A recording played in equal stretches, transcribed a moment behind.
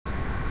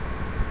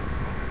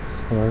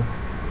Hello,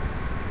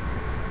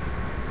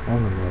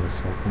 I'm another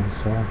second,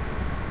 so I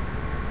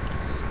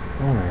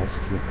want to ask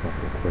you a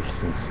couple of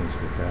questions since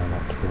we're going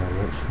up to an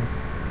election.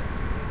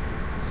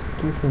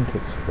 Do you think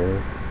it's fair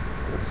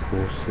that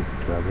poor sick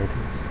drug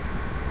addicts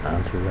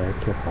aren't allowed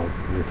to hold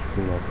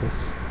political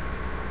office?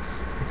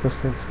 Because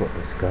that's what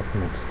this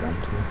government's done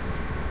to us.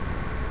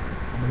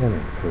 And then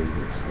in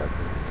previous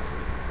governments,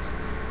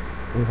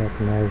 we have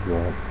no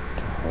right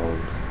to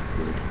hold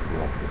political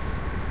office,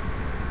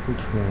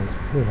 which means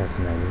we have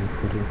no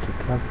input into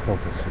drug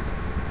policy.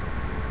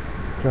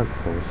 Drug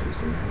policy is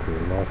a matter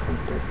of life and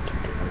death to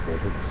drug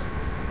addicts,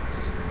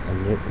 and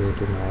yet we're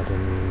denied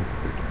any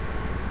input.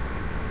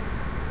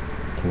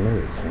 To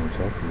me it seems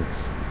obvious.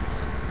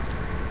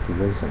 The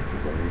reason for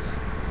that is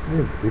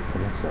they're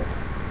ripping us off.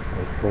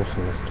 They're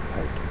forcing us to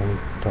pay 20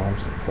 times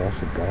the price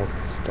of gold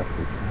for stuff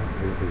we can't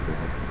really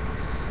get,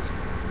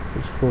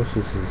 which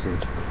forces us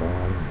into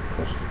crime and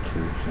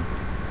prostitution,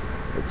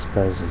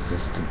 exposes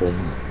us to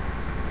being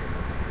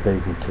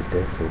beaten to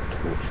death or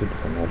tortured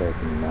for not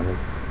having money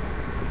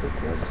for the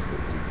drugs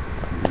that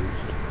we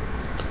used.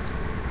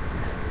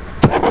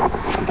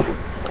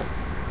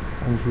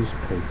 And use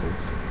people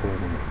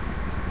supporting it.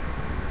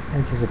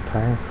 And just are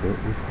paying for it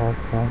with high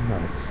crime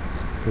rates.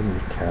 Getting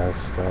your cars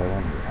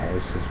stolen, your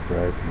houses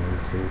broken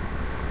into,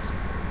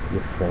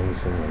 your friends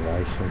and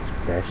relations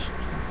bashed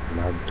and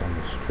mugged on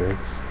the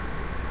streets.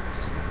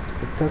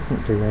 It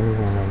doesn't do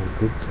anyone any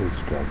good, these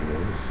drug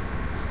laws.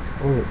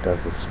 All it does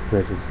is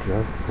spread a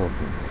drug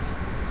problem.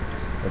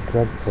 A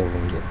drug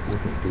problem that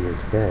wouldn't be as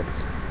bad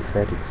if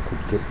addicts could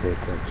get their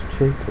drugs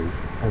cheaply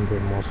and then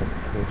wasn't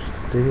forced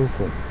to deal with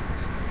them,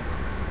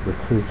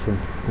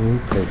 recruiting new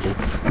people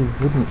who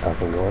wouldn't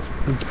otherwise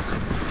be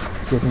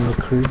getting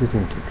recruited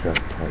into drug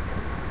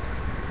taking.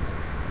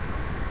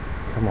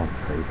 Come on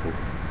people,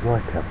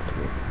 wake up to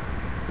it.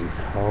 This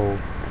whole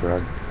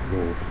drug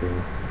law thing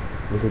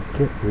was a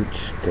get-rich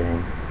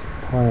scheme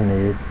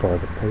pioneered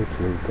by the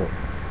people who got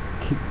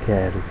kicked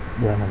out of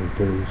rum and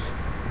booze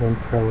when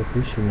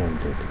Prohibition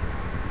ended.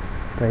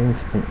 They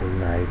instantly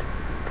made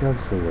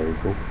drugs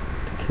illegal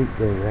to keep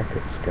their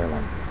rackets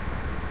going.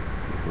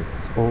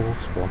 It's all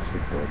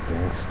sponsored by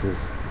gangsters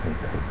and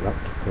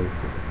corrupt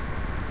people.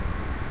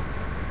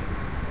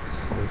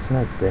 There's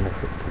no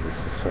benefit to the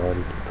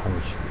society to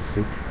punish the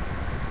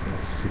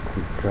sick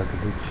with drug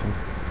addiction.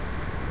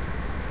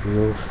 We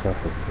all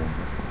suffer from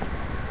it.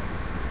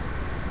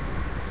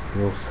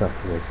 We all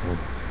suffer as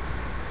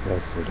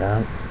that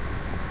aren't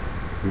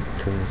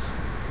victims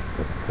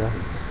of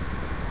drugs,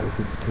 or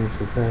victims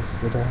of those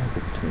that are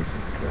victims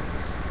of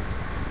drugs.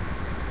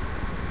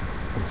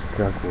 This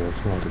drug war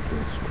is not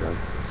against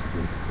drugs, it's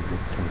against the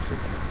victims of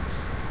drugs.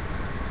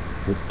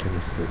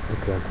 Victims that the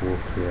drug war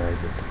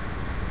created.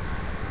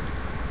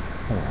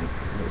 Come on,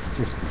 let's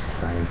just be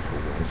sane for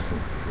once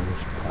and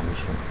finish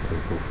punishing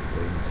people for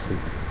being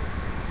sick.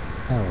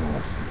 No one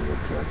wants to be a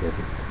drug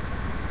addict.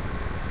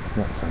 It's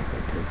not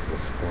something people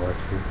aspire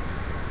to.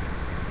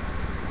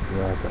 You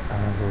either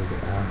are or you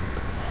aren't.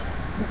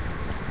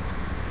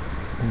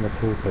 And the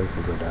poor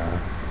people that are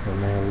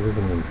now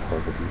living in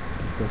poverty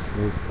because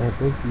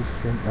every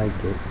cent they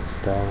get is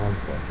stolen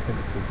by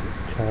people that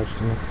charge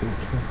them a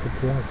fortune for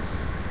drugs.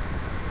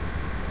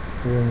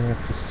 So then you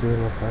have to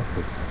steal off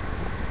others.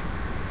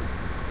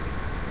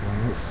 Well,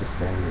 let's just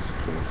end this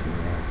talking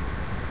now.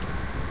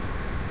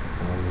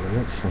 When the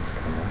elections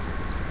come up,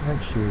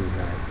 make sure you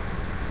know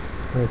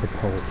where the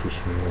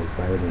politician you're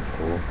voting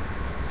for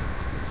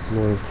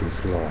loyalties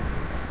lie.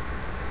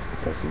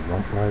 Does he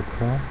want no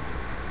crime?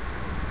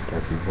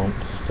 Does he want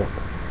to stop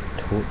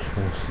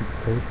torturing sick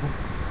people?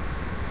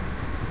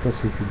 Because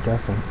if he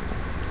doesn't,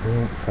 he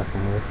ain't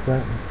fucking worth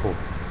voting for.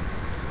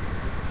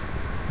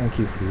 Thank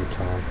you for your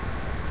time.